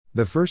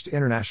The first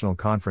International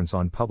Conference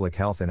on Public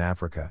Health in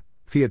Africa,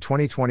 FIA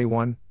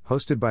 2021,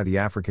 hosted by the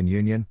African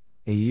Union,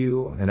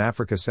 AU, and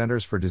Africa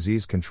Centers for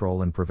Disease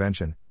Control and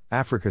Prevention,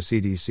 Africa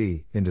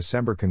CDC, in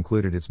December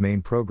concluded its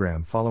main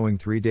program following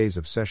 3 days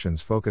of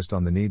sessions focused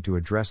on the need to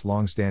address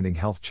long-standing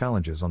health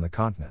challenges on the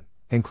continent,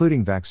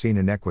 including vaccine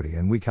inequity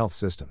and weak health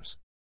systems.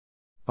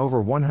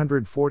 Over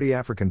 140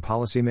 African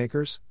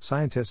policymakers,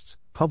 scientists,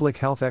 public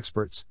health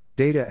experts,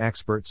 data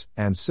experts,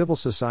 and civil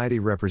society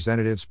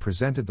representatives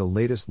presented the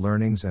latest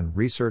learnings and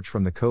research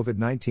from the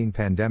COVID-19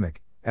 pandemic,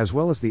 as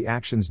well as the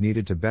actions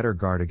needed to better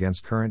guard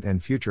against current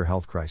and future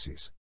health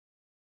crises.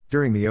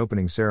 During the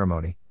opening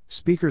ceremony,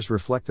 speakers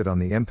reflected on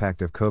the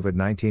impact of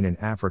COVID-19 in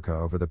Africa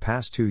over the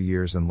past 2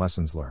 years and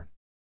lessons learned.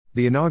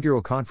 The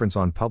inaugural Conference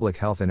on Public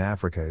Health in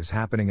Africa is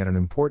happening at an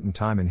important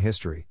time in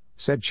history,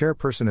 said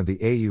Chairperson of the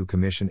AU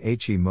Commission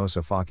H.E. Moussa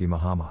Faki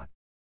Mahamat.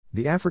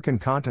 The African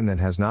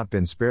continent has not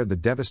been spared the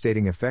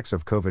devastating effects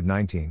of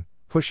COVID-19,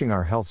 pushing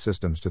our health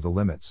systems to the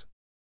limits.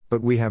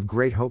 But we have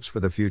great hopes for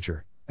the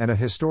future, and a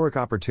historic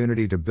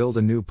opportunity to build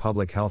a new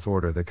public health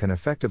order that can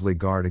effectively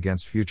guard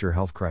against future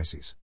health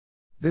crises.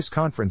 This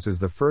conference is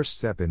the first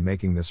step in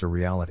making this a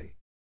reality.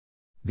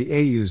 The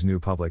AU's new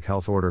public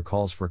health order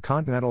calls for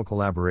continental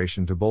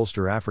collaboration to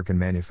bolster African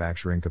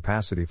manufacturing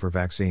capacity for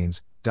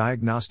vaccines,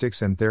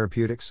 diagnostics and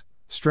therapeutics,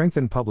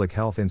 strengthen public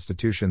health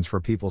institutions for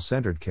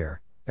people-centered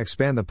care,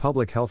 expand the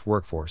public health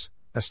workforce,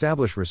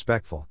 establish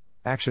respectful,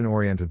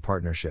 action-oriented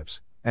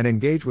partnerships, and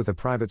engage with the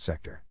private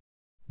sector.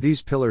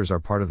 These pillars are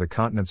part of the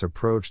continent's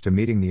approach to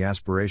meeting the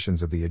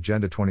aspirations of the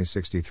Agenda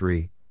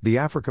 2063, the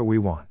Africa we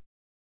want.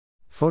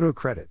 Photo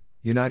credit,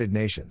 United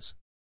Nations.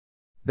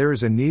 There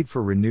is a need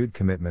for renewed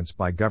commitments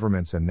by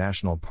governments and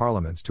national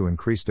parliaments to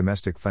increase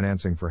domestic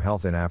financing for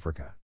health in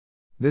Africa.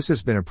 This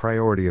has been a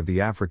priority of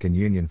the African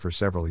Union for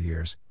several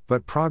years,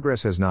 but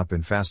progress has not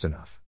been fast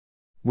enough.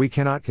 We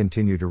cannot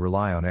continue to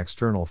rely on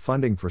external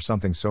funding for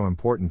something so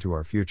important to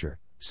our future,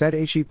 said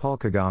H.E. Paul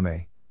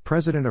Kagame,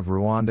 President of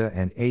Rwanda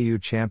and AU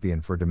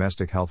champion for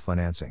domestic health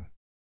financing.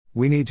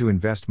 We need to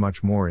invest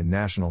much more in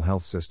national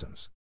health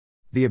systems.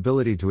 The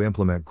ability to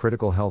implement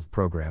critical health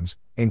programs,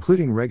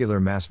 including regular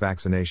mass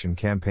vaccination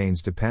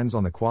campaigns, depends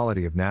on the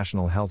quality of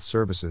national health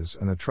services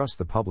and the trust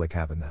the public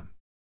have in them.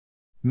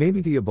 Maybe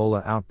the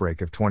Ebola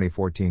outbreak of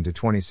 2014 to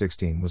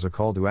 2016 was a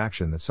call to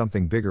action that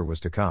something bigger was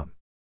to come.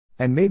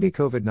 And maybe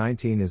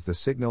COVID-19 is the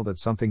signal that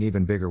something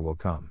even bigger will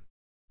come.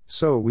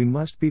 So we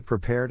must be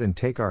prepared and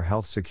take our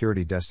health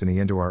security destiny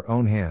into our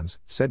own hands,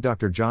 said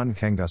Dr. John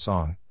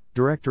Nkengasong,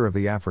 Director of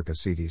the Africa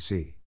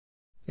CDC.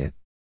 It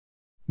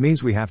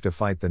means we have to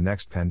fight the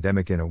next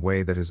pandemic in a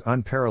way that is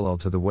unparalleled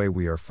to the way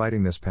we are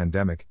fighting this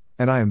pandemic,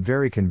 and I am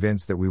very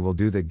convinced that we will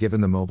do that given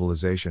the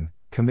mobilization,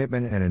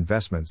 commitment and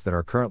investments that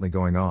are currently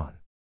going on.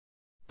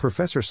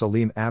 Professor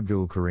Salim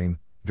Abdul Karim,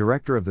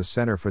 Director of the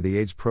Center for the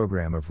AIDS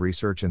Program of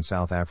Research in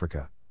South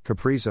Africa,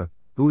 CAPRISA,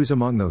 who is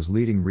among those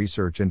leading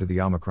research into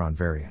the Omicron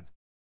variant.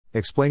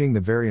 Explaining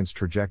the variant's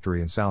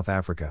trajectory in South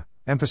Africa,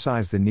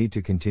 emphasized the need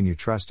to continue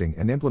trusting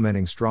and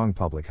implementing strong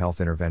public health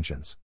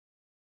interventions.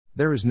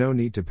 There is no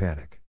need to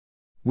panic.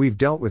 We've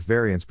dealt with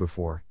variants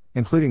before,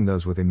 including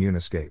those with immune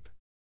escape.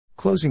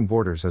 Closing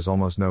borders has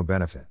almost no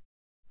benefit.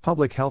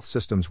 Public health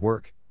systems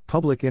work,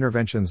 public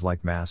interventions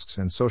like masks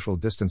and social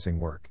distancing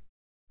work.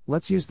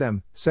 Let's use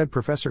them, said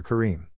Professor Karim.